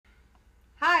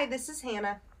Hi, this is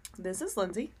Hannah. This is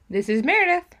Lindsay. This is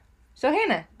Meredith. So,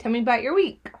 Hannah, tell me about your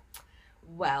week.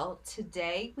 Well,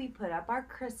 today we put up our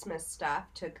Christmas stuff,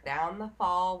 took down the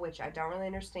fall, which I don't really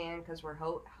understand because we're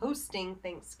hosting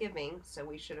Thanksgiving, so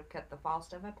we should have kept the fall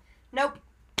stuff up. Nope,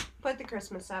 put the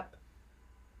Christmas up.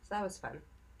 So that was fun.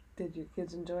 Did your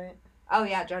kids enjoy it? Oh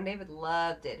yeah, John David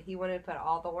loved it. He wanted to put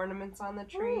all the ornaments on the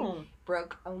tree.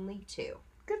 Broke only 2.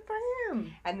 Good for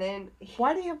him. And then...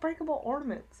 Why do you have breakable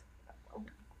ornaments?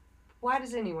 Why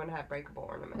does anyone have breakable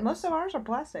ornaments? Most of ours are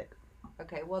plastic.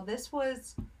 Okay, well this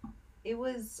was... It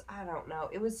was, I don't know,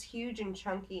 it was huge and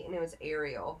chunky, and it was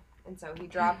Ariel. And so he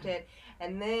dropped it.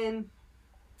 And then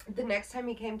the next time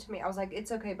he came to me, I was like,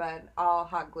 it's okay, bud. I'll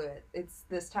hot glue it. It's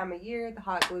this time of year. The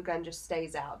hot glue gun just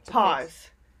stays out.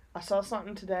 Pause. I saw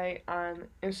something today on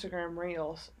Instagram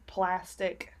Reels.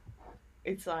 Plastic.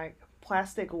 It's like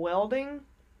plastic welding.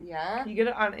 Yeah? You get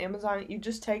it on Amazon. You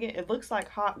just take it. It looks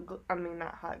like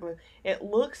not hot glue. It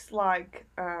looks like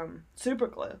super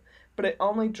glue. But it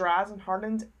only dries and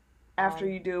hardens after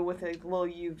you do it with a little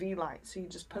UV light. So you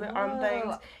just put it on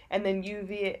things and then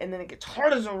UV it, and then it gets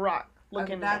hard as a rock.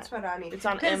 That's what I need. It's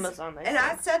on Amazon. And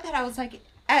I said that, I was like,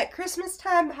 at Christmas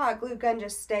time, the hot glue gun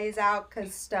just stays out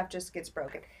because stuff just gets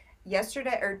broken.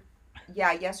 Yesterday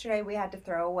we had to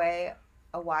throw away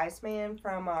a wise man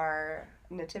from our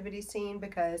nativity scene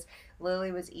because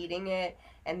Lily was eating it,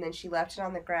 and then she left it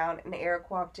on the ground, and Eric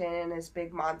walked in his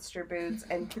big monster boots,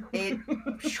 and it...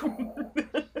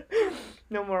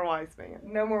 No more wise man.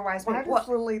 No more wise man. Why does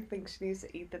Lily think she needs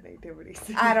to eat the nativity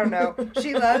scene? I don't know.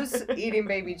 She loves eating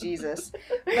baby Jesus.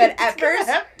 But at first...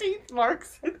 have teeth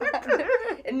marks.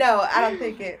 No, I don't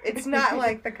think it's not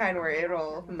like the kind where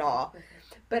it'll gnaw.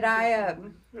 But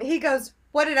he goes,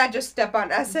 what did I just step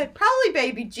on? I said, probably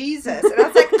baby Jesus. And I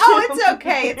was like, oh, it's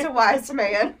okay. It's a wise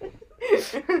man.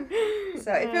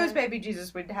 So if it was baby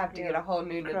Jesus, we'd have to get a whole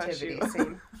new nativity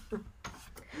scene.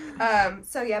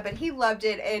 But he loved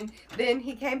it, and then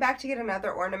he came back to get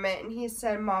another ornament, and he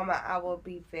said, Mama, I will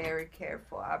be very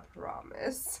careful, I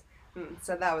promise.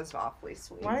 So that was awfully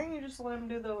sweet. Why didn't you just let him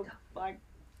do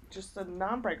just the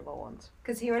non-breakable ones?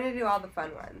 Because he wanted to do all the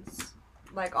fun ones.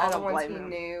 Like, all the ones he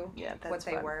knew what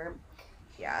they were.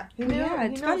 Yeah.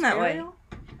 It's fun that way.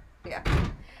 Yeah.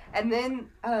 And then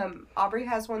Aubrey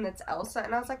has one that's Elsa,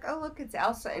 and I was like, oh, look, it's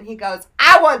Elsa. And he goes,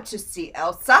 I want to see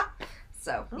Elsa.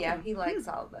 So, he likes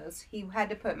all of those. He had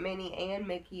to put Minnie and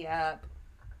Mickey up.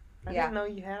 I didn't know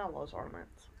you had all those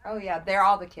ornaments. Oh, yeah. They're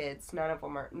all the kids. None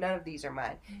of these are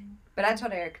mine. But I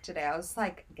told Eric today, I was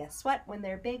like, guess what? When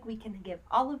they're big, we can give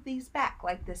all of these back.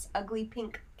 Like this ugly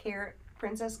pink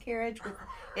princess carriage.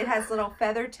 It has little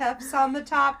feather tufts on the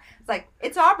top. It's like,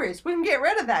 it's Aubrey's. We can get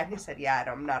rid of that. He said, yeah,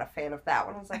 I'm not a fan of that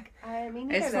one. I was like, I mean,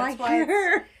 it's that's like why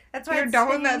you're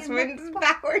dolphin that swims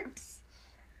backwards.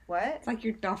 What? It's like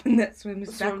your dolphin that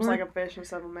swims backwards. Like a fish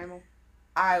instead of a mammal.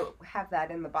 I have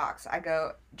that in the box. I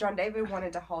go, John David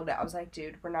wanted to hold it. I was like,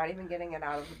 dude, we're not even getting it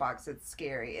out of the box. It's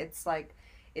scary. It's like,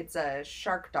 it's a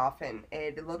shark dolphin.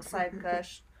 It looks like a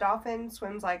dolphin,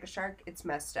 swims like a shark. It's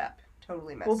messed up.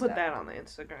 Totally messed up. We'll put that on the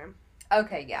Instagram.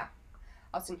 Okay, yeah.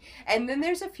 I'll see. And then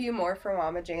there's a few more from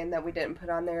Mama Jane that we didn't put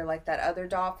on there, like that other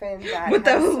dolphin that with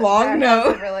the long nose.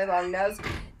 Has a really long nose.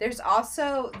 There's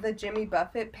also the Jimmy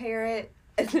Buffett parrot.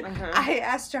 I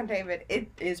asked John David, it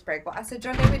is breakable. I said,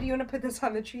 John David, do you want to put this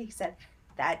on the tree? He said,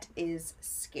 that is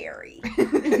scary.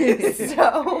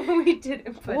 So we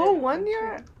didn't put it on one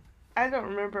year, I don't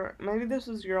remember, maybe this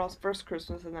was your all's first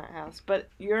Christmas in that house, but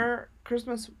your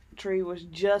Christmas tree was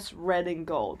just red and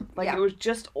gold. It was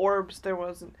just orbs. There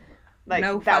wasn't,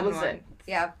 that was it.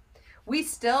 Yeah.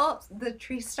 The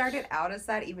tree started out as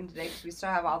that even today because we still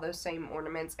have all those same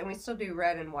ornaments, and we still do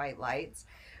red and white lights,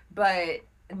 but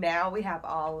now we have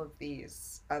all of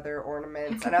these other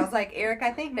ornaments. And I was like, Eric,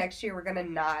 I think next year we're going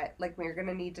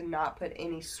to need to not put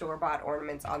any store-bought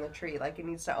ornaments on the tree. Like, it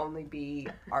needs to only be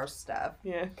our stuff.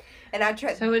 Yeah. And I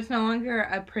tried. So it's no longer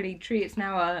a pretty tree. It's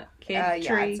now a kid tree.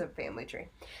 Yeah, it's a family tree.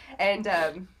 And,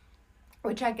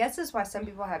 which I guess is why some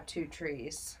people have 2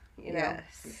 trees. You know,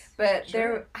 yes. But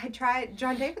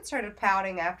John David started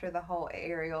pouting after the whole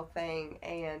Ariel thing,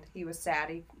 and he was sad.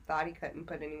 He thought he couldn't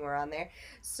put any more on there.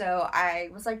 So I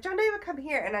was like, John David, come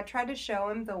here. And I tried to show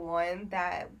him the one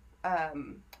that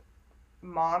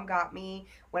Mom got me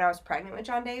when I was pregnant with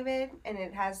John David, and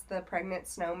it has the pregnant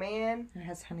snowman. It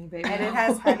has Honey Baby. And it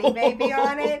has Honey Baby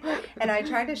on it. And I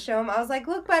tried to show him. I was like,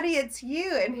 look, buddy, it's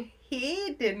you. And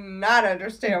he did not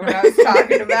understand what I was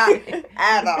talking about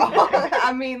at all.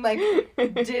 I mean,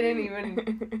 didn't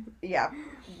even,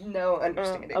 no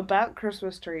understanding. About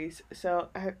Christmas trees, so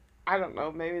I don't know,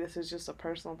 maybe this is just a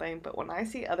personal thing, but when I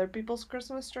see other people's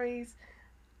Christmas trees,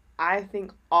 I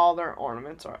think all their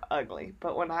ornaments are ugly.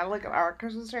 But when I look at our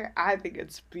Christmas tree, I think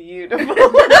it's beautiful.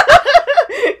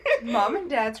 Mom and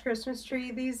Dad's Christmas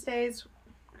tree these days,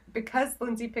 because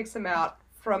Lindsay picks them out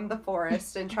from the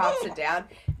forest and chops it down,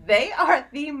 they are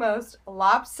the most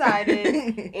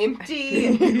lopsided,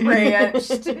 empty,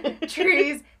 branched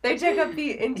trees. They take up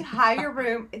the entire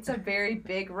room. It's a very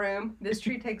big room. This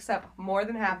tree takes up more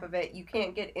than half of it. You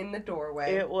can't get in the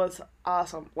doorway. It was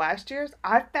awesome. Last year's,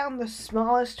 I found the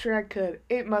smallest tree I could.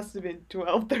 It must have been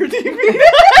 12, 13 feet.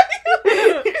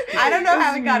 I don't know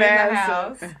how it got in the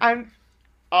house.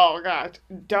 Oh gosh,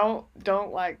 don't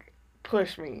like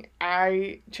push me.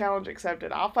 I challenge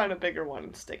accepted. I'll find a bigger one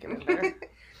and stick it in there.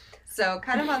 So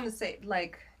kind of on the same,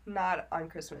 like not on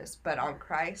Christmas, but on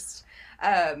Christ.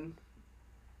 I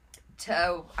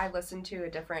listened to a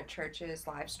different church's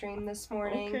live stream this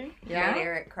morning. Okay. Yeah. Made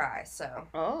Eric cry. So.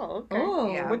 Oh, okay.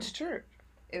 Oh. Yeah. Which church?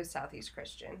 It was Southeast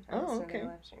Christian. Oh, okay.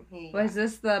 Was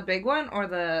this the big one or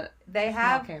the They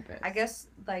have, small campus? I guess,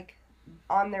 like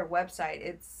on their website,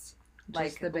 it's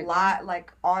Just the like big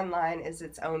like online is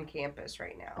its own campus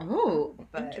right now. Oh,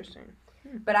 But Interesting.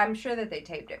 but I'm sure that they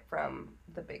taped it from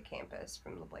the big campus,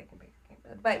 from the Blake and Baker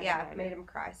campus. But yeah, it made him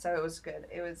cry, so it was good.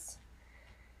 It was,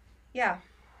 yeah.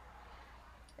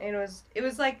 And it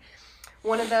was like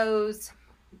one of those,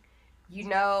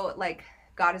 like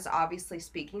God is obviously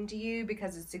speaking to you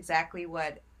because it's exactly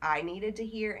what I needed to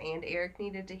hear and Eric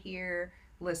needed to hear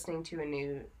listening to a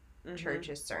new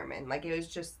church's sermon. Like it was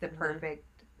just the perfect,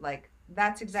 like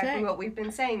that's exactly Same. what we've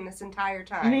been saying this entire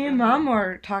time. me and Mom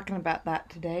were talking about that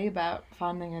today, about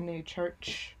finding a new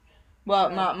church.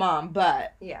 Well, not Mom,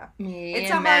 but Yeah. me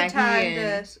It's and a hard Maggie time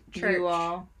and to church you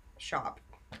all. shop.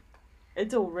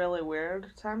 It's a really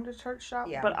weird time to church shop,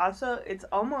 Yeah. but also it's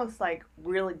almost like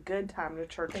really good time to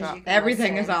church 'Cause shop. you can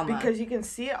Everything listen. is online. Because you can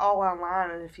see it all online,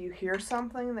 and if you hear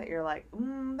something that you're like,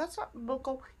 that's not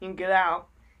biblical, you can get out.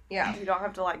 Yeah. You don't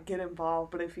have to like get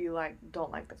involved, but if you like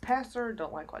don't like the pastor,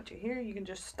 don't like what you hear, you can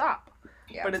just stop.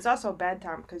 Yeah. But it's also a bad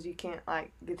time because you can't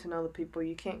like get to know the people.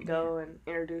 You can't go and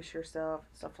introduce yourself,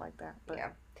 stuff like that. But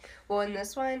Yeah. Well, in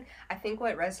this one, I think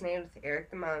what resonated with Eric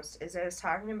the most is I was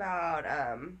talking about,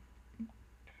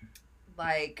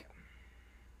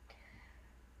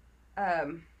 I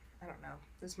don't know.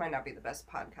 This might not be the best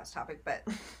podcast topic, but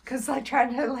because like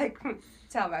trying to like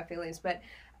tell my feelings, but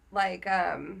like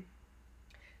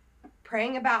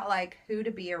praying about like who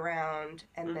to be around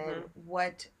and then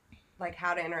what, like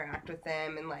how to interact with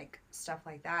them and like stuff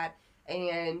like that.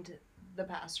 And the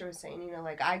pastor was saying,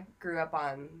 like I grew up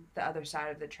on the other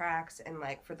side of the tracks, and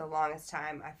like for the longest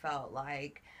time I felt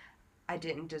like I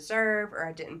didn't deserve or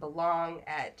I didn't belong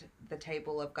at the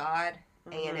table of God.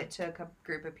 And it took a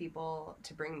group of people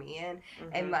to bring me in.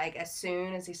 And, like, as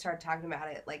soon as he started talking about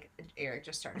it, like, Eric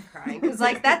just started crying. Because,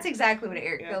 like, that's exactly what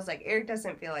Eric feels like. Eric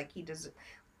doesn't feel like he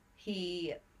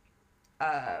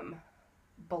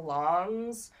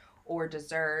belongs or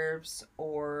deserves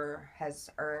or has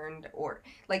earned or,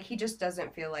 like, he just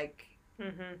doesn't feel like,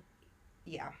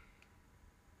 yeah.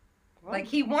 Well, like,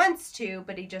 he wants to,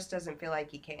 but he just doesn't feel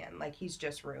like he can. Like, he's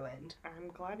just ruined. I'm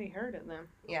glad he heard it then.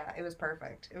 Yeah, it was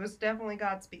perfect. It was definitely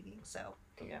God speaking, so.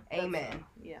 Yeah. Amen.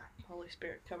 Yeah. Holy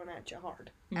Spirit coming at you hard.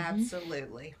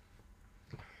 Absolutely.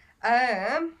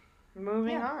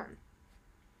 Moving on.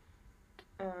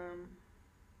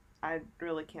 I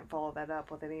really can't follow that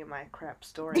up with any of my crap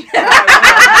stories.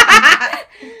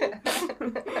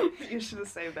 You should have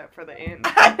saved that for the end.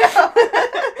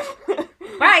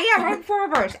 Right, yeah, right before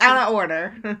reverse, out of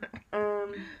order.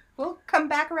 We'll come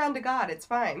back around to God. It's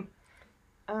fine.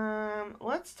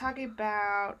 Let's talk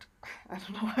about. I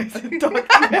don't know why I said talk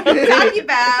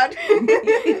about.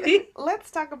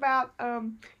 Let's talk about.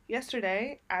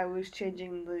 Yesterday I was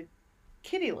changing the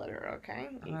kitty litter. Okay,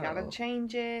 you gotta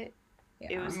change it.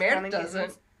 Yeah. It was Meredith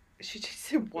doesn't. She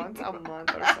just it once a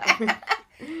month or something.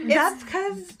 That's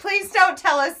because. Please don't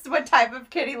tell us what type of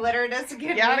kitty litter it is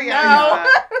again. Yada, We yada, know.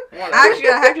 yada. Actually,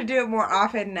 I have to do it more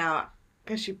often now.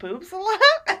 Because she poops a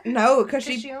lot? No, because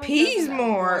she only pees does it in that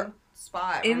more one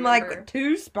spot. in remember? like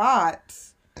 2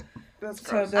 spots. That's So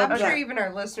gross. the- I'm sure even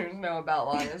our listeners know about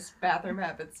Lana's bathroom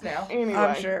habits now. Anyway,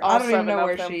 I'm sure. all I don't even 7 know of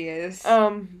where them. she is.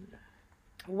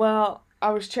 Well,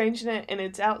 I was changing it and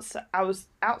it's outside. I was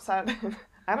outside.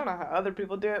 I don't know how other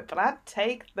people do it, but I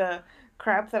take the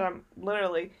crap that I'm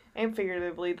literally and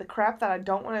figuratively, the crap that I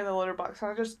don't want in the litter box, and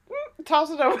I just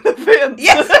toss it over the fence.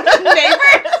 Yes,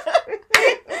 neighbors.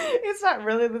 It's not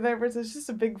really the neighbors. It's just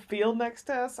a big field next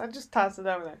to us. I just toss it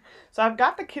over there. So I've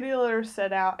got the kitty litter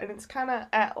set out, and it's kind of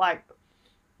at like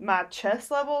my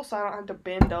chest level, so I don't have to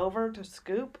bend over to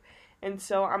scoop. And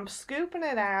so I'm scooping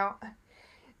it out,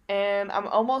 and I'm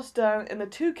almost done, and the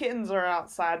 2 kittens are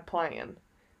outside playing.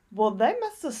 Well, they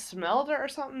must have smelled it or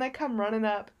something. They come running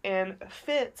up, and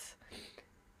Fitz,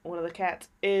 one of the cats,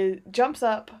 jumps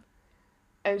up,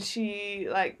 and she,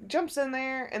 like, jumps in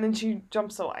there, and then she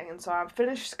jumps away. And so I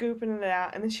finished scooping it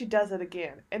out, and then she does it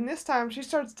again. And this time, she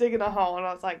starts digging a hole, and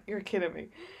I was like, you're kidding me.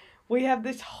 We have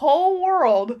this whole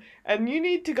world, and you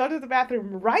need to go to the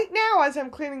bathroom right now as I'm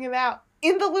cleaning it out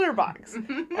in the litter box.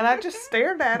 And I just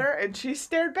stared at her, and she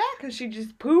stared back, and she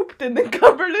just pooped and then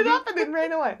covered it up and then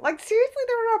ran away. Like, seriously,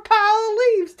 there were a pile of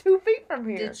leaves 2 feet from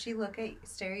here. Did she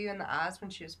stare you in the eyes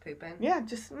when she was pooping? Yeah,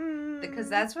 just, Because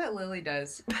that's what Lily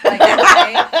does. Like,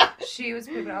 yesterday, she was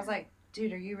pooping. I was like,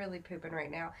 dude, are you really pooping right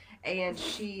now? And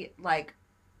she, like,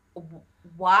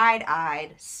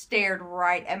 wide-eyed stared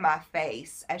right at my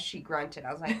face as she grunted.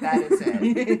 I was like, that is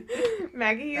it.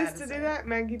 Maggie used to do that.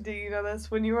 Maggie, do you know this?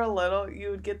 When you were little,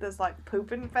 you would get this, like,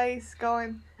 pooping face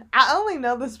going. I only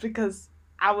know this because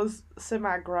I was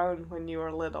semi-grown when you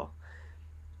were little.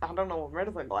 I don't know what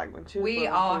Red looked like when she was little. We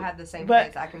all had the same But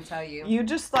face, I can tell you. You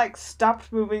just, like,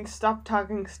 stopped moving, stopped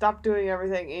talking, stopped doing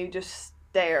everything, and you just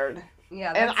stared.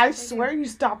 Yeah, And I swear you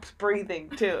stopped breathing,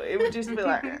 too. It would just be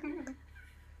like...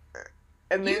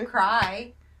 And you then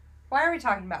cry. Why are we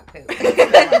talking about poop?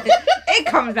 It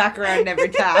comes back around every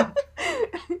time.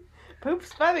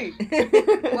 Poop's funny.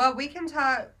 Well, we can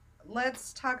talk.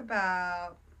 Let's talk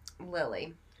about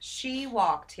Lily. She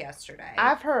walked yesterday.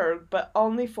 I've heard, but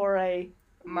only for a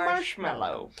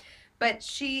marshmallow. But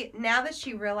now that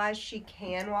she realized she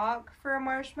can walk for a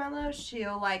marshmallow,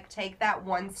 she'll, like, take that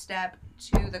one step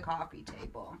to the coffee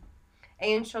table.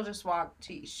 And she'll just walk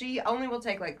she only will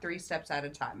take, like, 3 steps at a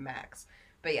time, max.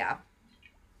 But, yeah.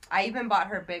 I even bought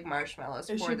her big marshmallows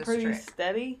Is for she this pretty trick.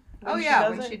 steady? Oh, yeah,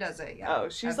 when she does it, yeah. Oh,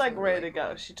 she's, like, ready to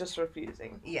go. She's just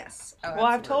refusing. Yes. Oh, Well,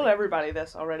 I've told absolutely. everybody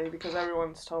this already because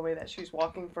everyone's told me that she's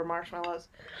walking for marshmallows.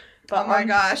 But Oh, my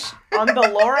gosh. On the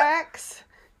Lorax,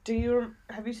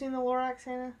 have you seen the Lorax,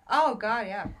 Hannah? Oh, God,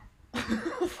 yeah.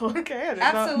 Okay, I did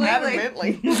Absolutely. not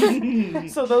adamantly.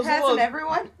 So those Hasn't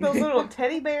everyone? little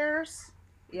teddy bears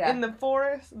Yeah. in the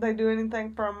forest, they do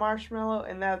anything for a marshmallow,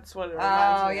 and that's what it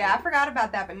reminds Oh, me yeah, of. I forgot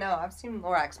about that, but no, I've seen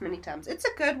Lorax many times. It's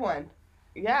a good one.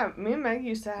 Yeah, me and Maggie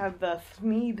used to have the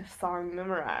Thmeed song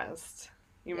memorized.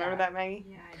 You remember that, Maggie?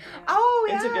 Yeah, I do. Oh,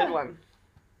 yeah. It's a good one.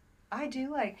 I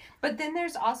do like. But then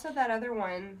there's also that other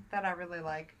one that I really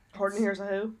like. Horton Hears a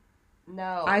Who?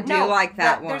 No. I do like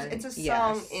that one. It's a song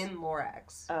Yes. in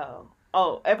Lorax.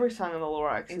 Oh, every song in the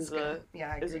Lorax It's is good.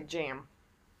 Yeah, I a agree. jam.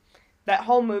 That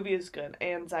whole movie is good.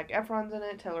 And Zac Efron's in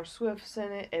it, Taylor Swift's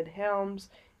in it, Ed Helms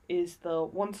is the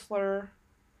Onceler.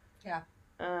 Yeah.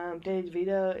 Danny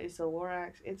DeVito is the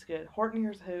Lorax. It's good. Horton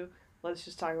Hears a Who. Let's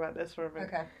just talk about this for a minute.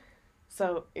 Okay.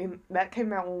 So, that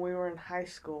came out when we were in high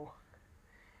school.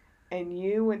 And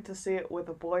you went to see it with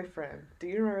a boyfriend. Do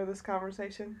you remember this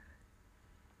conversation?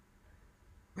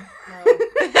 No. Do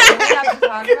we have to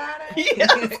talk about it?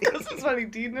 Yes, this is funny.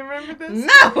 Do you remember this?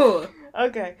 No!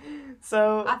 Okay,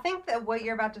 so... I think that what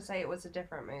you're about to say, it was a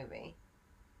different movie.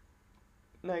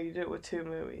 No, you did it with 2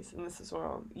 movies, and this is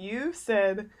wrong. You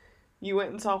said you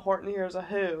went and saw Horton Hears a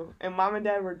Who, and Mom and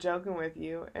Dad were joking with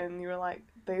you, and you were like,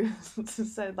 they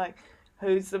said, like,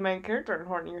 who's the main character in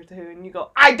Horton Hears a Who? And you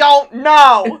go, I don't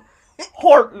know!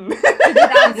 Horton!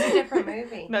 That was a different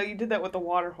movie. No, you did that with the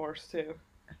water horse, too.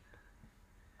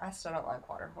 I still don't like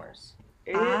Water Horse.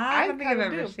 I don't think I've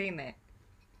kinda ever do. seen it.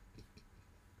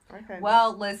 Okay.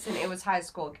 Well, listen, it was high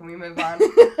school. Can we move on?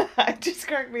 It just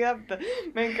cracked me up. The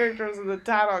main character was in the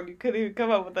title, and you couldn't even come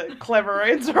up with a clever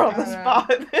answer on the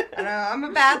spot. I know, I'm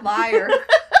a bad liar.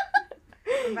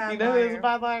 You know who's a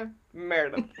bad liar?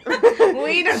 Meredith.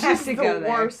 We don't have She's to go the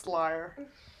there. worst liar.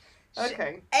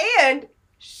 Okay. And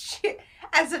she,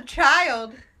 as a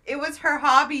child, it was her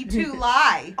hobby to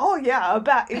lie. Oh yeah,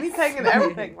 about anything and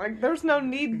everything. Like there's no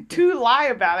need to lie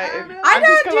about it. I don't know. I I'm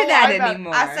just don't gonna do that lie about it.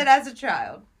 anymore. I said as a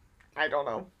child. I don't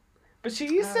know. But she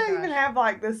used Oh, to even gosh. have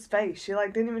like this face. She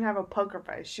like didn't even have a poker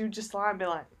face. She would just lie and be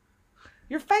like,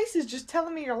 "Your face is just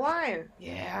telling me you're lying."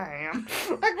 Yeah, I am.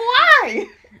 Like why?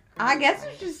 I guess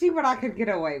we should see what I could get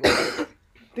away with.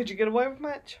 Did you get away with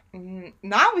much?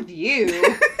 Not with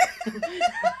you.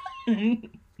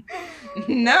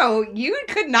 No, you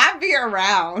could not be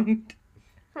around.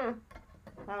 I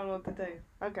don't know what to tell you.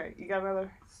 Okay, you got another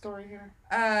story here?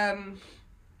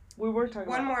 We were talking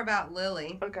One about... more about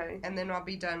Lily, Okay. and then I'll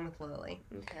be done with Lily.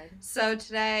 Okay. So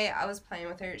today I was playing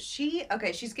with her. She's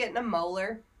getting a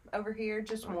molar over here,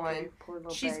 just one. Poor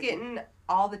little She's baby. getting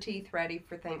all the teeth ready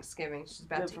for Thanksgiving. She's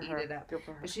about Good to for eat her. it up. Good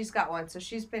for her. But she's got one, so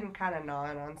she's been kind of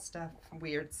gnawing on stuff,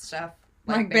 weird stuff.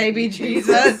 Like baby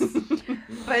Jesus.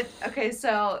 But, okay,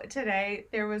 so today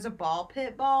there was a ball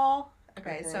pit ball.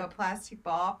 Okay, so a plastic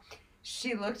ball.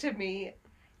 She looked at me.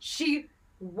 She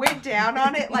went down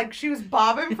on it like she was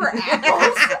bobbing for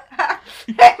apples.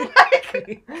 And,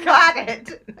 like, got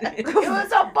it. It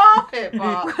was a ball pit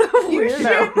ball. You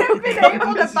shouldn't have been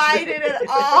able to bite it at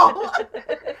all.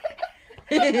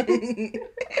 But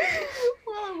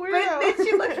then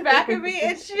she looked back at me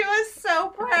and she was so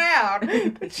proud.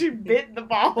 That she bit the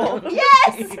ball.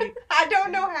 Yes! I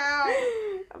don't know how.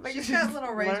 I think She's she's got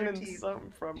little razor learning teeth.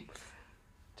 something from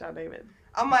John David.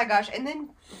 Oh my gosh. And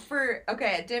then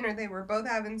at dinner, they were both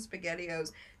having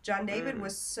SpaghettiOs. John David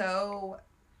was so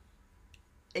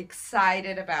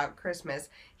excited about Christmas.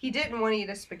 He didn't want to eat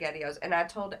a SpaghettiOs. And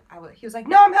he was like,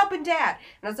 no, I'm helping Dad.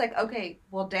 And I was like, okay,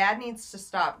 well, Dad needs to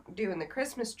stop doing the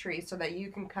Christmas tree so that you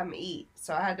can come eat.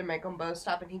 So I had to make them both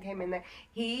stop. And he came in there.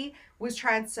 He was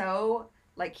trying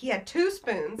like, he had 2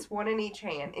 spoons, one in each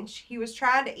hand, and he was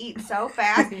trying to eat so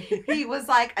fast, he was,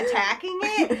 like, attacking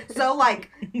it, so, like,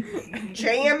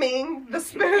 jamming the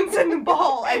spoons in the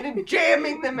bowl and then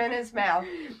jamming them in his mouth.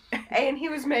 And he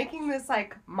was making this,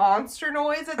 like, monster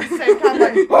noise at the same time,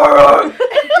 like,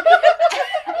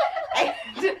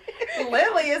 and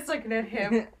Lily is looking at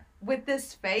him with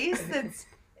this face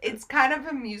it's kind of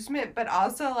amusement, but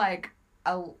also, like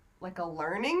a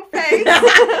learning face.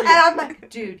 And I'm like,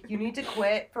 dude, you need to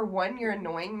quit. For 1, you're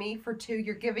annoying me. For 2,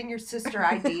 you're giving your sister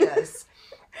ideas.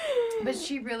 But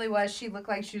she really was. She looked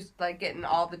like she was, like, getting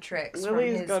all the tricks. Lily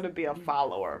is going to be a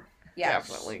follower. Yeah.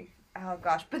 Definitely. Oh,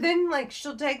 gosh. But then, like,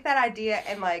 she'll take that idea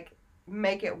and, like,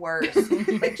 make it worse.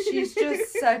 Like, she's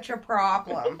just such a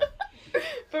problem.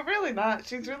 But really not.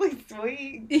 She's really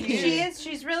sweet. She is.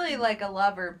 She's really like a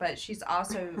lover, but she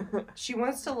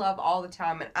wants to love all the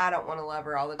time, and I don't want to love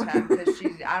her all the time because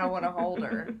I don't want to hold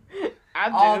her.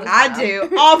 I do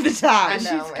all the time. I know, She's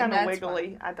kind of and that's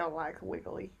wiggly. I don't like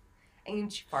wiggly.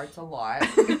 And she farts a lot.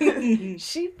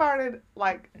 She farted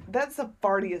like that's the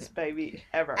fartiest baby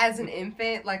ever. As an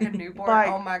infant, like a newborn, Like,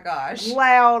 oh my gosh.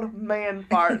 Loud man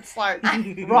farts, like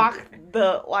rock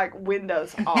the like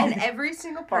windows off. And every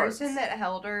single person Farts. that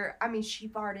held her, I mean, she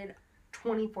farted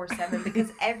 24/7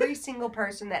 because every single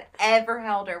person that ever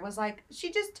held her was like,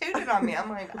 she just tooted on me. I'm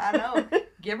like, I know.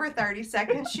 Give her 30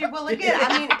 seconds, she will again.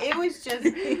 I mean, it was just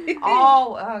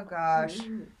oh gosh.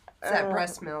 It's that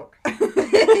breast milk.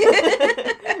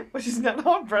 But she's not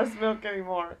on breast milk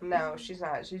anymore. No, she's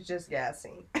not. She's just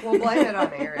gassy. We'll blame it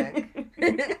on Eric.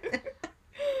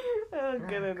 Oh,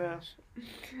 good enough.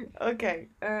 Okay,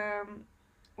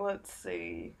 let's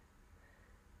see.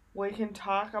 We can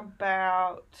talk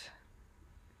about...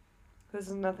 This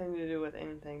has nothing to do with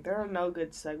anything. There are no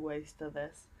good segues to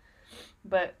this.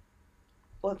 But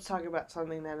let's talk about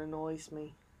something that annoys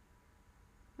me.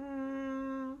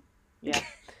 Yeah.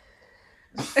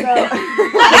 So, okay.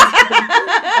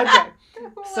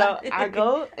 So I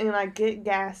go and I get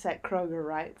gas at Kroger,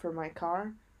 right, for my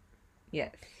car.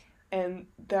 Yes. And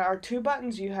there are 2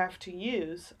 buttons you have to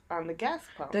use on the gas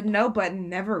pump. The no button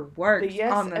never works. The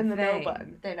yes on the and the thing. no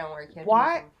button. They don't work yet.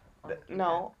 Why?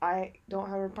 No, I don't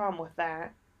have a problem with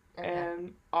that. Okay.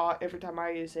 And every time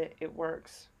I use it, it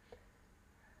works.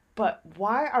 But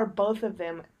why are both of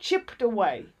them chipped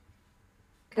away?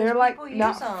 They're like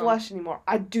not flush anymore.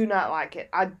 I do not like it.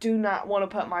 I do not want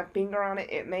to put my finger on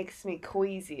it. It makes me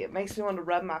queasy. It makes me want to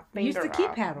rub my finger Use the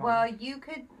keypad one. Well, you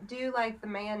could do like the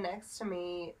man next to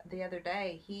me the other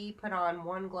day. He put on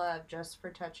 1 glove just for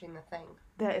touching the thing.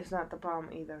 That is not the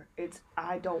problem either. It's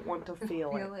I don't want to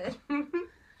feel it.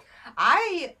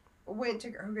 I went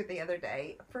to Kroger the other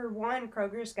day. For one,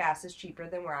 Kroger's gas is cheaper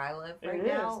than where I live right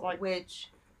now, which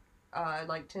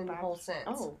like 10 whole cents.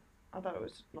 Oh. I thought it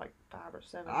was like 5 or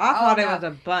 7. I thought it was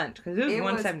a bunch because it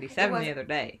was $1.77 the other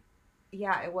day.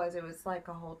 Yeah, it was. It was like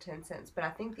a whole 10 cents. But I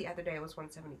think the other day it was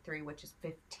 $1.73, which is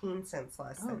 15 cents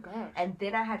less. Oh, gosh. And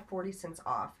then I had 40 cents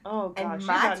off. Oh, gosh.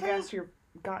 And You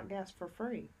got gas for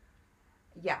free.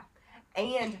 Yeah.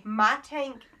 And my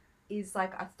tank is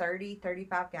like a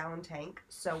 35 gallon tank.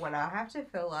 So when I have to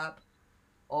fill up,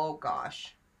 oh,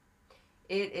 gosh.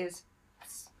 It is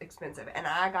expensive, and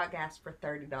I got gas for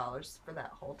 $30 for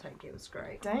that whole tank. It was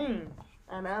great. Dang,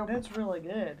 I know. That's really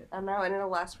good. I know, and it'll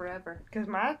last forever. Because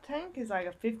my tank is like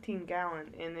a 15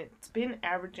 gallon, and it's been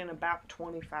averaging about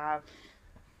 $25.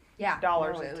 Yeah,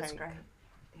 dollars no, a it was tank. great.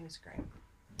 It was great.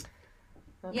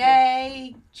 Okay.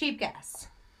 Yay, cheap gas.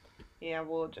 Yeah,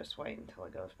 we'll just wait until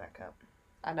it goes back up.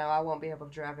 I know, I won't be able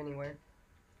to drive anywhere.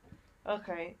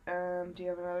 Okay, do you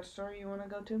have another story you want to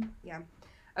go to? Yeah.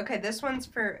 Okay, this one's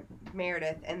for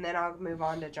Meredith, and then I'll move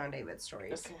on to John David's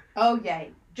stories. Okay. Oh,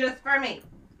 yay. Just for me.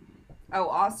 Oh,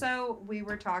 also, we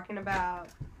were talking about,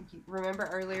 remember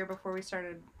earlier before we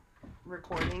started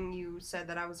recording, you said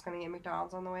that I was going to get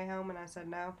McDonald's on the way home, and I said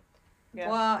no. Yeah.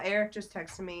 Well, Eric just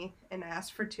texted me and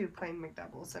asked for 2 plain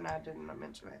McDoubles, and I didn't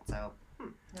mention it, so.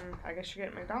 I guess you're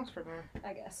getting McDonald's for dinner.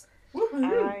 I guess.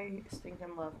 Woohoo. I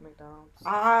stinking love McDonald's.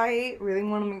 I really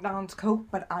want a McDonald's Coke,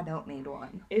 but I don't need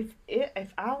one. If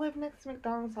I live next to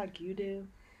McDonald's like you do,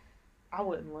 I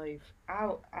wouldn't leave. I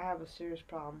have a serious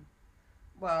problem.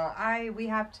 Well, we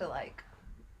have to, like,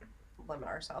 limit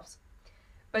ourselves.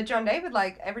 But John David,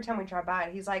 like, every time we drive by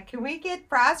it, he's like, can we get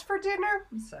fries for dinner?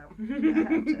 So, I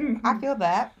have to. I feel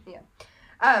that.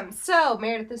 So,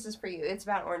 Meredith, this is for you. It's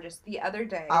about oranges. The other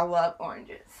day. I love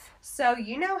oranges. So,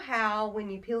 you know how when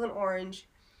you peel an orange,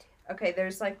 okay,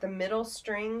 there's, like, the middle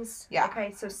strings? Yeah.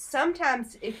 Okay, so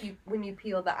sometimes when you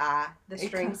peel the eye, the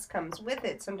strings comes with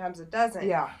it. Sometimes it doesn't.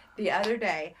 Yeah. The other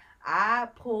day, I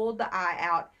pulled the eye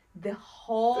out. The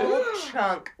whole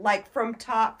chunk, like from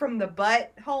the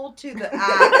butthole to the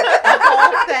eye, the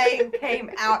whole thing came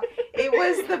out. It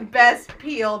was the best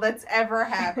peel that's ever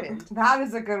happened. That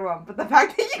is a good one, but the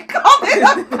fact that you called it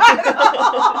a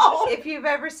butthole. If you've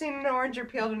ever seen an orange or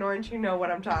peeled an orange, you know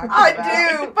what I'm talking I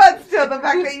about. do, but still, the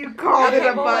fact that you called it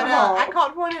a well, butthole. I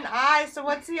called one an eye, so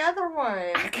what's the other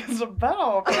one? Because a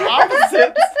butthole for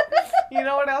opposites. You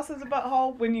know what else is a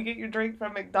butthole? When you get your drink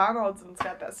from McDonald's and it's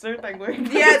got that stir thing where you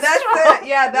put Yeah, the that's straw.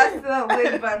 that's the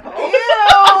lid butthole.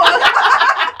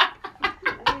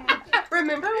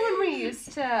 Remember when we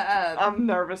used to, I'm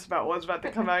nervous about what's about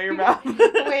to come out of your mouth.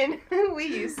 when we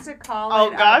used to call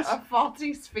Oh, it gosh. a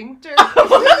faulty sphincter?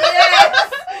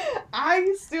 Yes!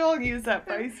 I still use that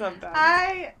phrase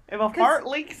sometimes. If a fart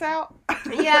leaks out.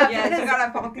 Yeah, Yes, because you got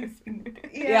a faulty sphincter.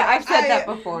 Yeah, I've said that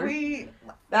before.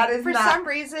 That is For not. some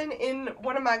reason, in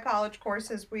one of my college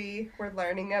courses, we were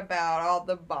learning about all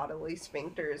the bodily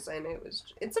sphincters, and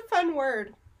it's a fun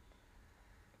word.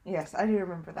 Yes, I do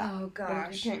remember that. Oh, But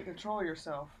if you can't control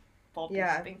yourself. Faulty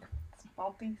Yeah.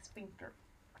 Faulty sphincter.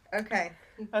 Okay.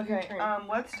 Okay,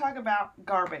 let's talk about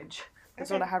garbage. That's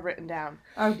what I have written down.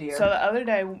 Oh dear. So the other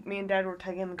day, me and Dad were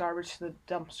taking the garbage to the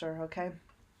dumpster, okay?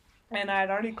 And I had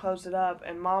already closed it up,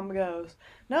 and Mom goes,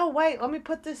 no, wait, let me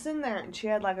put this in there. And she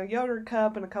had like a yogurt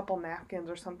cup and a couple napkins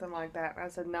or something like that. And I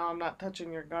said, no, I'm not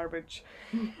touching your garbage.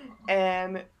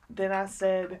 And then I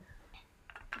said,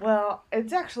 well,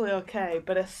 it's actually okay,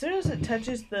 but as soon as it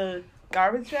touches the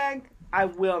garbage bag, I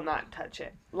will not touch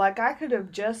it. Like, I could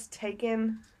have just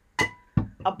taken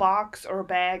a box or a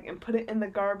bag and put it in the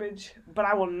garbage, but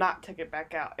I will not take it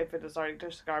back out if it has already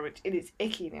touched the garbage. It is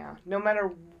icky now, no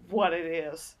matter what it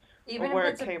is. Even where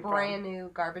if it's it a came brand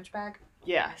new garbage bag?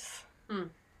 Yes.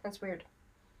 That's weird.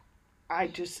 I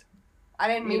just... I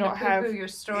didn't mean to poo-poo your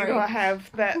story. You don't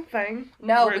have that thing?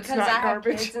 No, where it's because not I have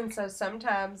garbage? kids, and so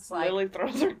sometimes, like... Lily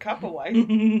throws her cup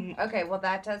away. Okay, well,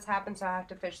 that does happen, so I have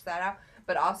to fish that out.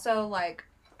 But also, like,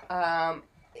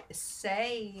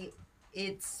 say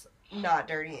it's not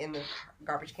dirty in the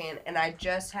garbage can, and I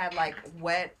just had, like,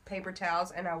 wet paper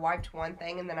towels, and I wiped one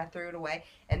thing, and then I threw it away,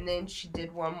 and then she did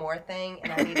one more thing,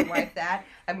 and I need to wipe that.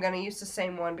 I'm going to use the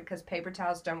same one because paper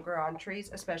towels don't grow on trees,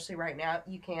 especially right now.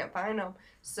 You can't find them,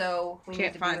 so we need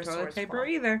to be find resourceful. toilet paper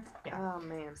either. Oh,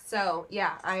 man. So,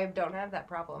 yeah, I don't have that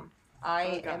problem.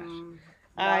 I gosh. am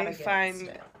not I against find...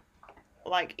 it.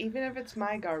 Like, even if it's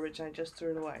my garbage, I just threw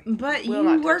it away. But Will you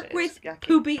not touch work it. with It's yucky.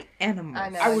 poopy animals. I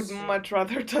know. I would That's true. much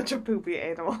rather touch a poopy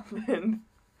animal than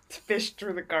fish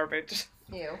through the garbage.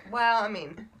 You. Well, I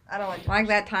mean, I don't like to Like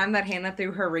that time that Hannah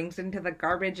threw her rings into the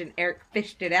garbage and Eric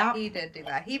fished it out. He did do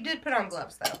that. He did put on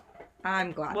gloves, though.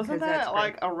 I'm glad. Wasn't 'cause that's that great.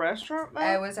 like a restaurant though?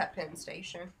 I was at Penn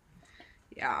Station.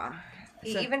 Yeah.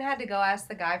 He So- even had to go ask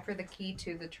the guy for the key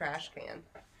to the trash can.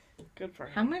 Good for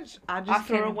him. How much? I I just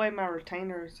threw can't- away my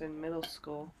retainers in middle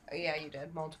school. Oh, yeah, you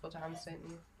did. Multiple times, didn't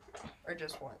you? Or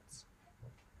just once?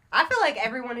 I feel like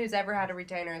everyone who's ever had a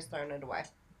retainer has thrown it away.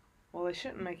 Well, they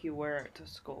shouldn't make you wear it to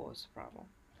school is the problem.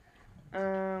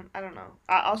 I don't know.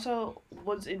 I also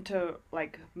was into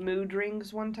like mood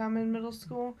rings one time in middle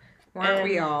school. Weren't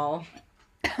we and- all?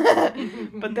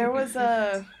 But there was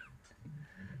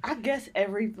I guess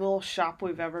every little shop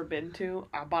we've ever been to,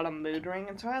 I bought a mood ring,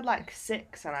 and so I had like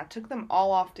 6, and I took them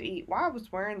all off to eat. Why I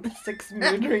was wearing the 6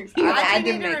 mood rings, You Why had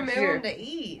do to you need to make remove sure. them to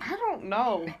eat? I don't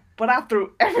know. But I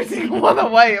threw every single one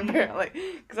away, apparently.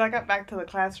 Because I got back to the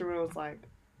classroom and was like,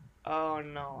 oh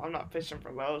no, I'm not fishing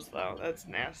for those, though. That's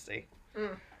nasty.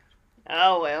 Mm.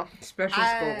 Oh, well. Special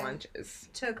school I- lunches.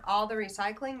 Took all the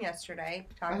recycling yesterday.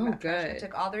 Talking Oh, about trash. I good.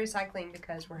 took all the recycling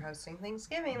because we're hosting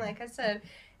Thanksgiving, like I said.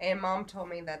 And Mom told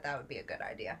me that would be a good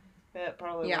idea. That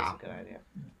probably Yeah. was a good idea.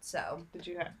 So, Did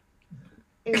you have...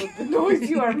 Ew, the noise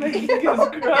you are making is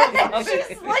gross.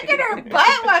 She's licking her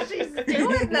butt while she's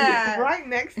doing that. Right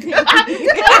next to his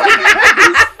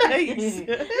face.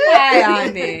 Hi,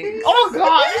 Onyx. Oh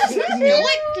gosh, she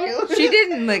licked you. She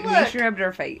didn't lick me. Look. She rubbed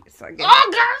her face. I guess.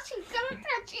 Oh gosh, she's gonna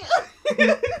touch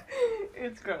you.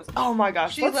 It's gross. Oh my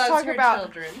gosh. She Let's loves talk her about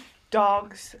children.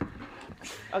 dogs.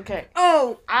 Okay,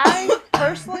 Oh, I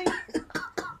personally,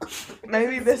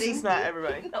 maybe this is not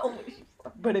everybody, No.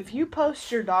 but if you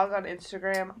post your dog on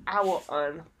Instagram, I will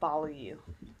unfollow you.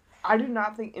 I do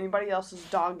not think anybody else's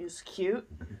dog is cute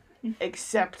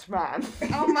except mine.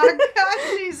 Oh my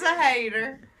gosh, she's a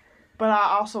hater. But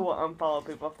I also will unfollow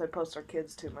people if they post their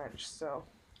kids too much. So,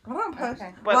 I don't post.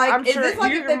 Okay. but Like, I'm is sure this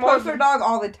like you're if they more post their dog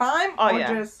all the time? Oh, or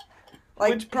yeah. just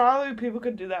like which probably people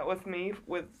could do that with me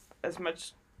with as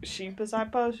much sheep as I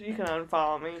post. You can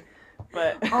unfollow me,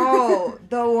 but oh,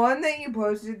 the one that you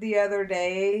posted the other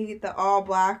day, the all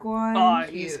black one. oh,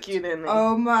 he's cute. cute in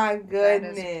Oh my That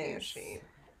is goodness. a cute sheep.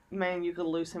 Man, you could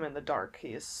lose him in the dark. He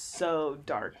is so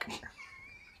dark.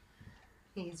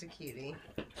 He's a cutie.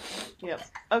 Yep.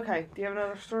 Okay, do you have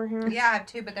another story here? Yeah, I have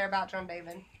two, but they're about John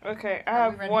David. Okay, I Are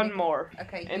we have ready one to- more.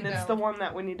 Okay, And you it's go. the one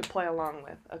that we need to play along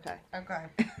with. Okay. Okay,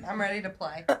 I'm ready to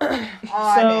play. So,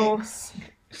 Onyx.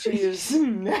 she is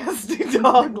nasty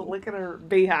dog licking her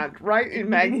behind right in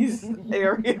Maggie's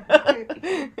area.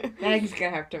 Maggie's gonna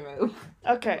have to move.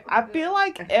 Okay, I feel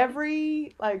like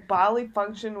every bodily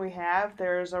function we have,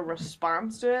 there's a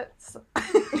response to it,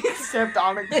 except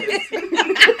Onyx's.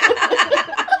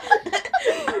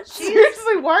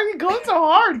 Seriously, why are you going so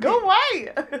hard? Go away.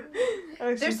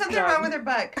 Oh, There's something wrong with her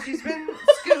butt 'cause she's been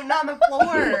scooting on the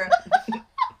floor.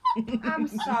 I'm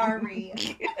sorry.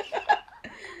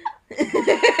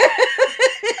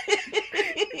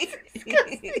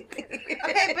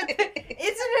 Okay, but isn't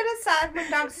it a sign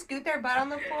when dogs scoot their butt on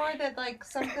the floor that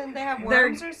something they have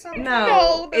worms or something? No,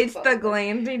 No, that's it's not the it.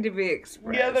 glands need to be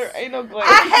expressed. Yeah, there ain't no glaze.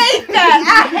 I hate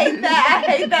that. I hate that.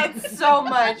 I hate that so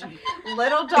much.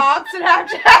 Little dogs that have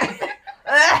to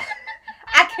have.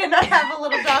 I cannot have a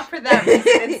little dog for that reason.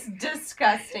 It's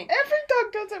disgusting. Every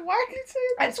dog does it. Why do you say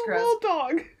That's it's a gross. little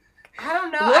dog? I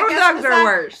don't know. Little I guess dogs 'cause are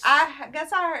worse. I guess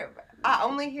I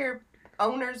only hear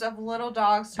owners of little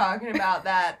dogs talking about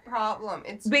that problem.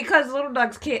 It's Because little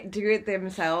dogs can't do it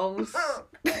themselves.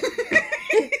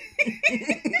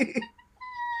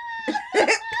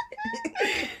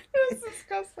 It's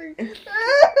disgusting.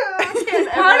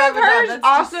 Part of hers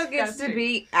also gets to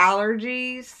be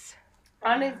allergies.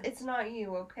 Honest, it's not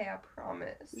you, okay? I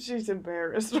promise. She's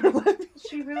embarrassed.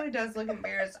 She really does look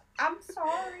embarrassed. I'm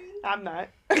sorry. I'm not.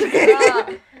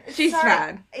 It's She's not-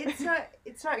 fine.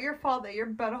 It's not your fault that your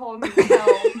butthole needs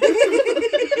help.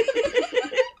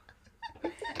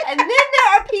 And then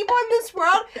there are people in this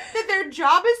world that their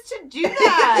job is to do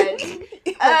that.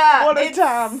 What a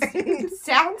time. It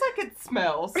sounds like it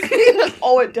smells.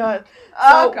 Oh, it does.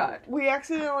 Oh So, God. We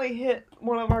accidentally hit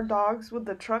one of our dogs with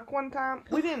the truck one time.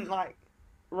 We didn't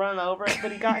run over it,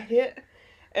 but he got hit.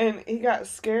 And he got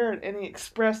scared and he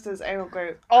expressed his anal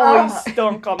glands. Oh, he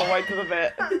stunk on the way to the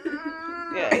vet.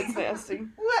 Yeah, it's nasty.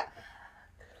 What?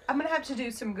 I'm gonna have to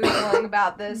do some Googling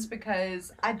about this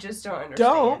because I just don't understand.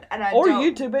 Don't. And I Or don't.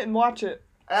 YouTube it and watch it.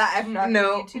 I'm not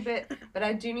No. gonna YouTube it, but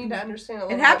I do need to understand a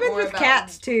little It bit happens more with about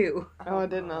cats too. Oh, I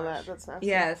didn't know that. That's nasty.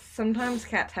 Yes, sometimes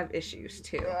cats have issues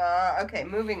too. Okay,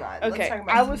 moving on. Let's Okay, talk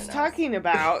about I was something else. talking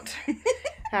about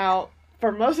how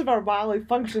for most of our bodily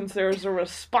functions there's a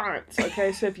response.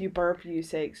 Okay, so if you burp, you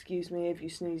say excuse me. If you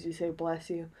sneeze, you say bless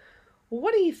you. Well,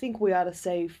 what do you think we ought to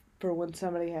say for when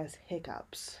somebody has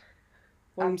hiccups?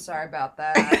 What do I'm you- sorry about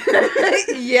that.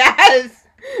 Yes,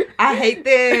 I hate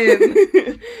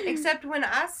them. Except when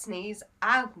I sneeze,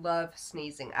 I love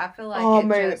sneezing. I feel like Oh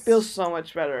man, it feels so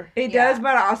much better. It Yeah. does,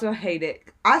 but I also hate it.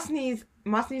 I sneeze.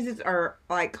 My sneezes are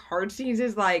like hard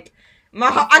sneezes. Like my,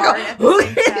 You I fart at the go.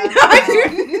 same time. No, I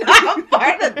do not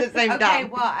fart at the same Okay, time.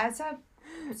 well, as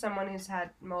someone who's had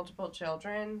multiple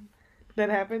children, That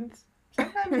happens.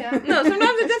 sometimes yeah. No,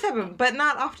 sometimes it does happen, but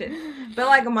not often. But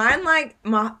like mine,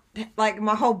 like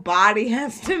my whole body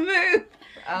has to move.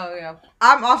 Oh yeah.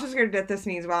 I'm also scared to death to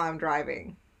sneeze while I'm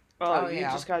driving Oh, Oh, you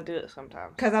yeah. just gotta do it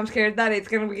sometimes. because I'm scared that it's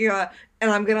gonna be and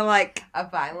I'm gonna like. A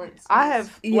violent sneeze. I have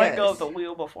let go Yes. of the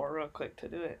wheel before real quick to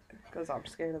do it because I'm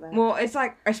scared of that. Well, it's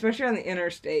like especially on the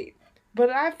interstate. But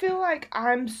I feel like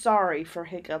I'm sorry for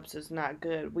hiccups is not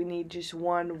good. We need just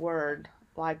one word.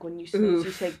 Like when you sneeze, you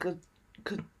Oof. say good.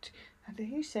 How do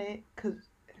you say it? Cause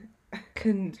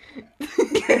Zoom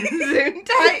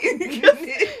tight.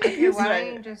 Okay, why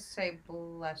don't you just say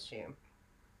bless you?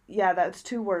 Yeah, that's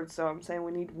 2 words, so I'm saying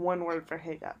we need 1 word for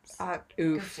hiccups.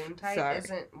 Oof. Gesundheit Sorry.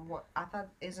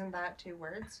 isn't that 2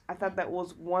 words? I thought that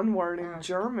was 1 word in Oh.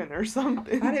 German or I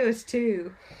something. thought it was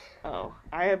 2. Oh,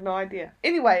 I have no idea.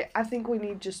 Anyway, I think we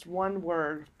need just 1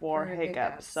 word for For hiccups.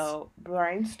 hiccups. So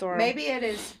brainstorm. Maybe it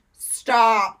is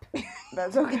stop.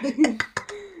 That's okay.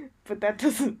 But that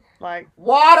doesn't like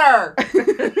Water.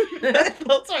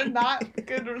 those are not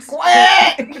good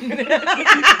responses.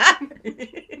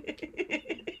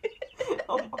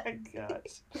 Oh my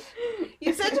gosh.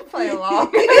 You said to play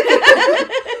along.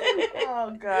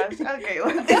 Oh gosh. Okay,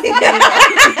 let's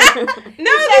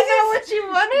No, Is that not what you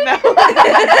wanted?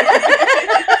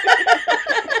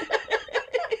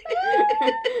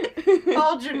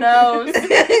 Hold your nose.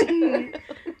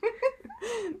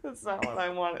 That's not what I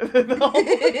wanted at all.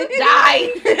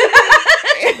 Die.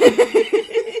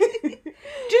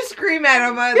 Just scream at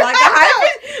him like a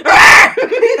high.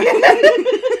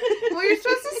 Well, you're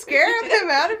supposed to scare him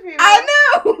out of here. I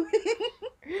know.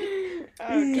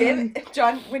 Okay.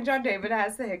 When John David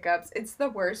has the hiccups, it's the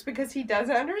worst because he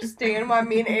doesn't understand why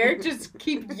me and Eric just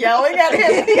keep yelling at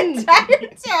him the entire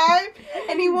time,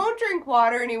 and he won't drink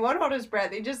water and he won't hold his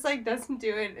breath. He just like doesn't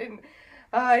do it, and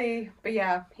but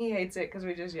yeah, he hates it because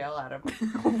we just yell at him.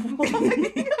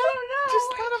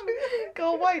 Just let him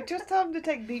go away. Just tell him to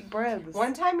take deep breaths.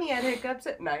 One time he had hiccups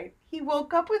at night. He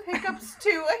woke up with hiccups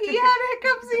too. He had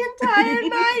hiccups the entire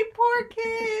night. Poor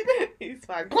kid. He's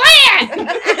fine.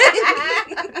 Quiet!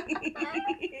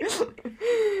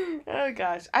 Oh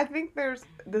gosh, I think this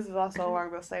is also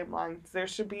along the same lines. There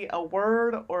should be a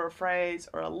word or a phrase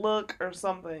or a look or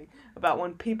something about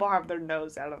when people have their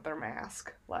nose out of their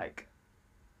mask. Like,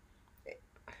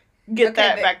 get Okay,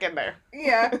 that but- back in there.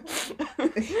 Yeah.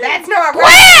 That's not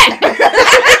right.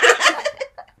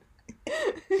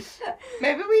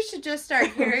 Maybe we should just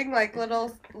start carrying like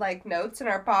little like notes in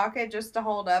our pocket just to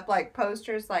hold up like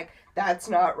posters like that's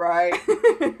not right.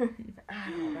 I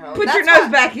don't know. Put your That's nose why-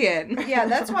 back in. Yeah,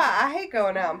 that's why I hate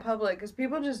going out in public because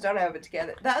people just don't have it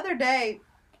together. The other day,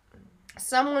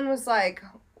 someone was like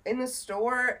in the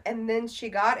store and then she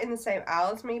got in the same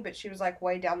aisle as me, but she was like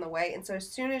way down the way. And so as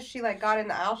soon as she like got in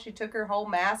the aisle, she took her whole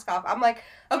mask off. I'm like,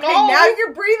 okay, No. now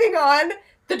you're breathing on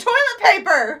the toilet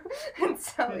paper. And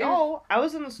so it was- No, I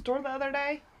was in the store the other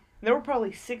day. There were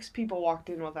probably 6 people walked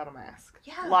in without a mask.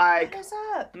 yeah, Like, what is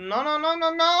up?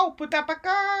 no, put that back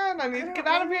on. I need to don't get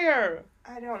out of know. here.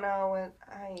 I don't know.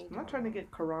 I'm not trying to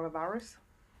get coronavirus.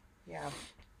 Yeah.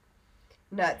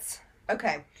 Nuts.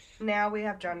 Okay, now we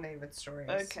have John David stories.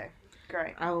 Okay,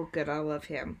 great. Oh, good. I love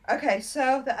him. Okay,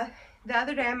 so the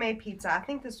other day I made pizza. I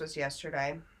think this was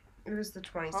yesterday. It was the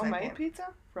 22nd. Homemade pizza?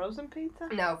 Frozen pizza?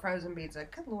 No, frozen pizza.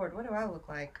 Good lord, what do I look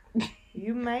like?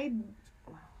 You made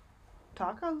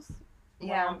tacos?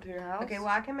 Yeah. Went to your house? Okay, well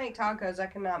I can make tacos. I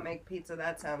cannot make pizza.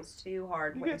 That sounds too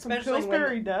hard. You get some Especially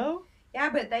Pillsbury when dough? yeah,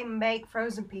 but they make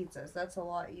frozen pizzas. That's a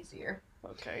lot easier.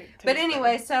 Okay. But tastes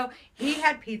anyway, so he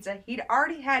had pizza. He'd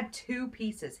already had 2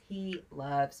 pieces. He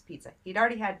loves pizza. He'd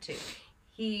already had 2.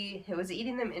 He was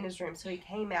eating them in his room, so he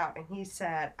came out and he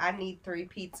said, I need 3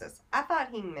 pizzas. I thought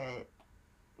he meant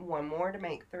 1 more to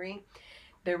make 3.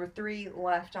 There were 3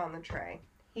 left on the tray.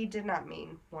 He did not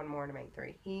mean 1 more to make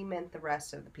 3. He meant the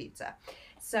rest of the pizza.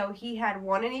 So he had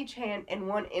 1 in each hand and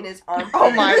 1 in his arm. better. Oh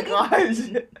my gosh.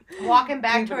 Walking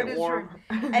back Keeping toward it his warm.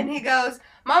 room. And he goes,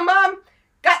 my mom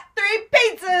got 3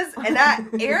 pizzas.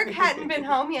 And Eric hadn't been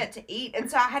home yet to eat. And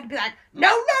so I had to be like, no,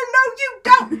 you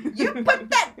don't. You put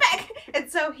that back. And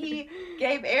so he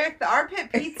gave Eric the armpit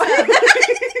pizza.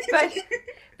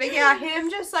 but yeah, him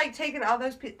just like taking all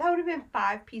those pizzas. That would have been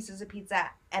 5 pieces of pizza.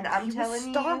 And I'm He telling was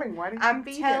you, starving. Why didn't I'm you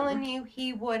feed telling him? you,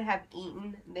 he would have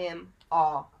eaten them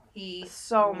all. He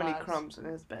So many loves- crumbs in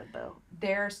his bed, though.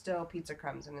 There are still pizza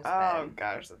crumbs in his Oh bed.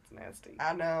 gosh, that's nasty.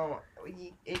 I know.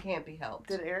 It can't be helped.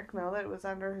 Did Eric know that it was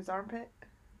under his armpit?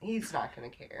 He's not going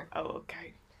to care. Oh,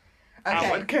 okay. Okay.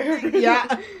 I would care. Yeah.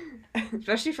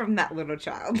 Especially from that little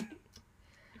child.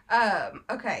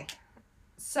 Okay.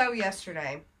 So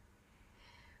yesterday,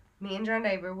 me and John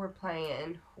David were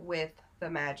playing with the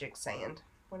magic sand.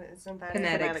 What isn't that?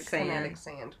 Kinetic it? sand. Kinetic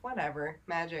sand. Whatever.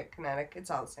 Magic, kinetic. It's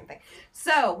all the same thing.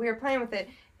 So we were playing with it.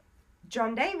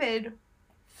 John David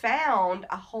found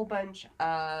a whole bunch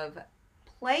of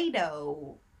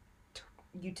Play-Doh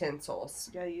utensils.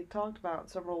 Yeah, you talked about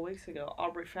several weeks ago.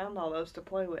 Aubrey found all those to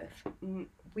play with.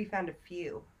 We found a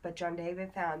few, but John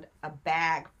David found a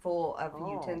bag full of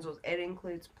Oh. utensils. It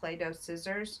includes Play-Doh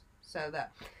scissors. So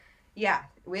yeah,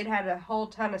 we'd had a whole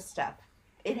ton of stuff.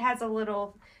 It has a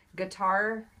little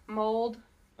guitar mold,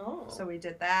 Oh. so we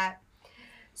did that.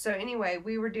 So anyway,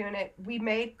 we were doing it. We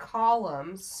made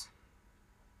columns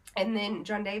And then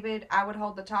John David, I would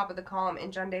hold the top of the column,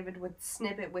 and John David would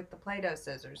snip it with the Play-Doh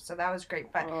scissors. So that was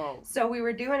great fun. Oh. So we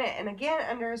were doing it, and again,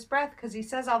 under his breath, because he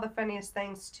says all the funniest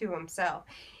things to himself.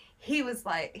 He was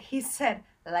like, he said,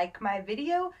 like my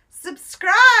video,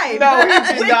 subscribe. No, he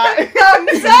did with not. the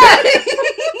thumbs up.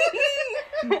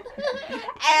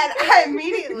 And I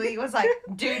immediately was like,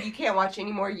 dude, you can't watch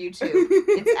any more YouTube.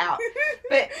 It's out.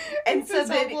 But and so This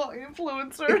then little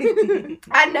influencer.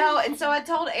 I know, and so I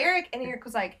told Eric, and Eric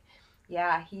was like,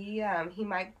 yeah, he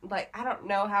might, like, I don't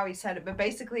know how he said it, but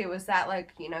basically it was that,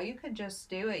 like, you know, you could just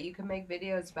do it. You can make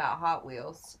videos about Hot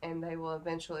Wheels, and they will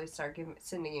eventually start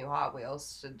sending you Hot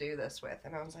Wheels to do this with.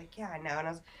 And I was like, yeah, I know. And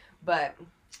I was, but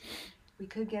we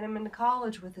could get him into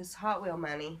college with his Hot Wheel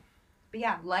money. But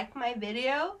yeah, like my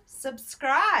video,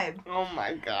 subscribe. Oh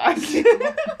my gosh.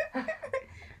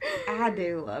 I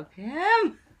do love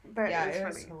him. That Yeah, is it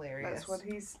was funny. hilarious. That's what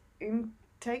he's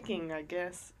taking, I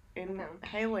guess.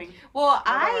 Inhaling. Well,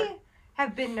 I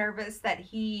have been nervous that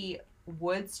he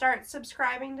would start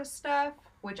subscribing to stuff,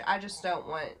 which I just don't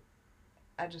want.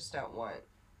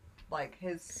 Like,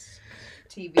 his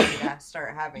TV to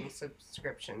start having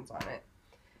subscriptions on it.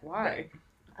 Why?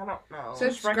 I don't know.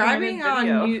 Subscribing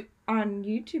recommended on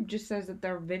YouTube just says that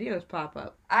their videos pop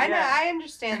up. I know, Yeah. I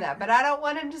understand that, but I don't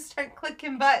want him to start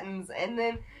clicking buttons and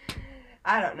then,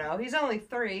 I don't know. He's only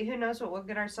 3. Who knows what we'll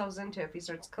get ourselves into if he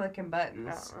starts clicking I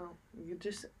buttons. don't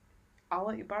know. I'll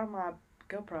let you borrow my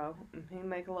GoPro and he can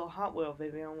make a little Hot Wheel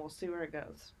video and we'll see where it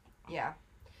goes. Yeah.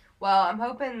 Well, I'm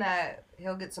hoping that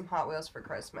he'll get some Hot Wheels for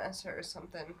Christmas or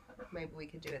something. Maybe we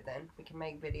could do it then. We can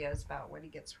make videos about what he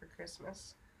gets for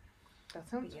Christmas. That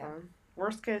sounds Yeah. fun.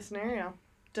 Worst case scenario,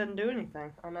 doesn't do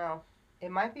anything. I know. It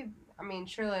might be, I mean,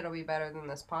 surely it'll be better than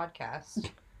this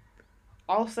podcast.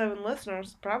 All 7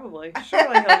 listeners, probably.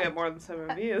 Surely he'll get more than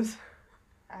 7 views.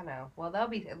 I know. Well, there'll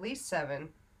be at least 7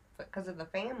 because of the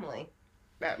family.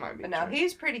 That might be But no, true.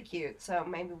 he's pretty cute, so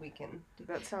maybe we can.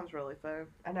 That sounds really fun.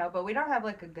 I know, but we don't have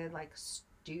like a good like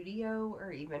studio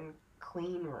or even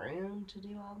clean room to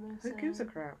do all this. Who gives a in.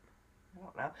 crap? I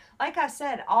don't know. Like I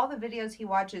said, all the videos he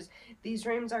watches, these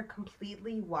rooms are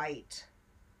completely white.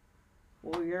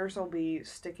 Well, yours will be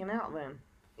sticking out then.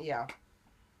 Yeah.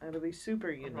 It'll be super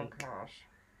Oh unique. gosh.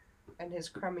 And his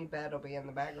crummy bed will be in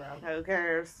the background. Who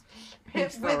cares?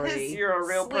 He's With sorry. his You're a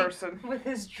real sleep- person. With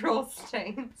his drool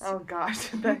stains. Oh gosh,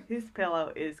 his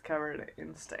pillow is covered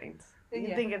in stains. You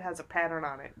Yeah. think it has a pattern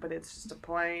on it, but it's just a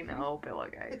plain old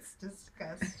pillowcase. It's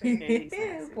disgusting. He's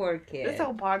nasty. Poor kid. This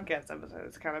whole podcast episode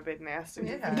is kind of been nasty.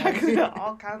 It We're has. talking about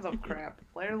all kinds of crap,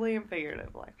 literally and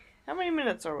figuratively. How many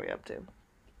minutes are we up to?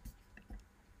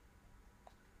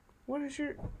 What is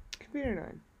your computer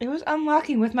doing? It was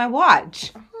unlocking with my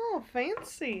watch. Oh,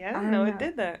 fancy! I I didn't know it know.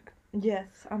 did that. Yes,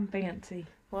 I'm fancy.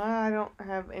 Well, I don't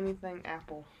have anything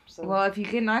Apple, so Well, if you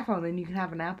get an iPhone, then you can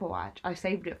have an Apple Watch. I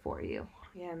saved it for you.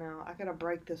 yeah, no, I gotta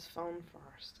break this phone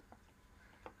first.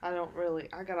 I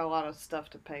got a lot of stuff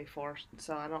to pay for,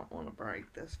 so I don't want to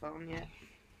break this phone yet.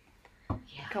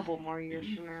 Yeah. A couple more years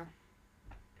from now.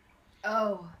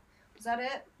 Oh. Is that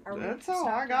it? Are we That's all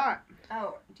I stopped? got.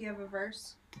 Oh, do you have a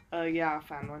verse? Yeah, I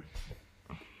found one.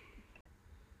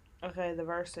 Okay, the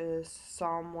verse is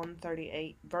Psalm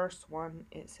 138, verse 1.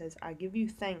 It says, I give you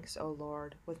thanks, O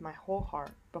Lord, with my whole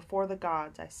heart. Before the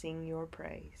gods I sing your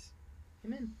praise.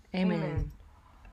 Amen. Amen. Amen.